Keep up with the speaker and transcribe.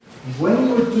When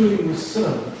you're doing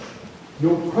research,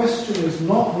 your question is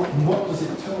not what does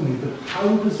it tell me, but how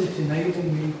does it enable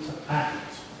me to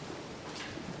act?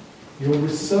 Your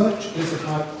research is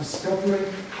about discovering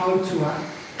how to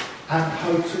act and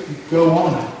how to go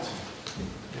on act.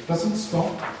 It doesn't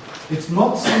stop. It's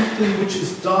not something which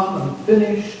is done and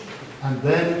finished, and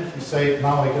then you say,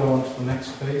 now I go on to the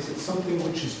next phase. It's something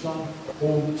which is done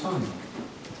all the time.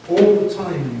 All the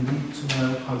time you need to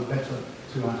know how better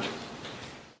to act.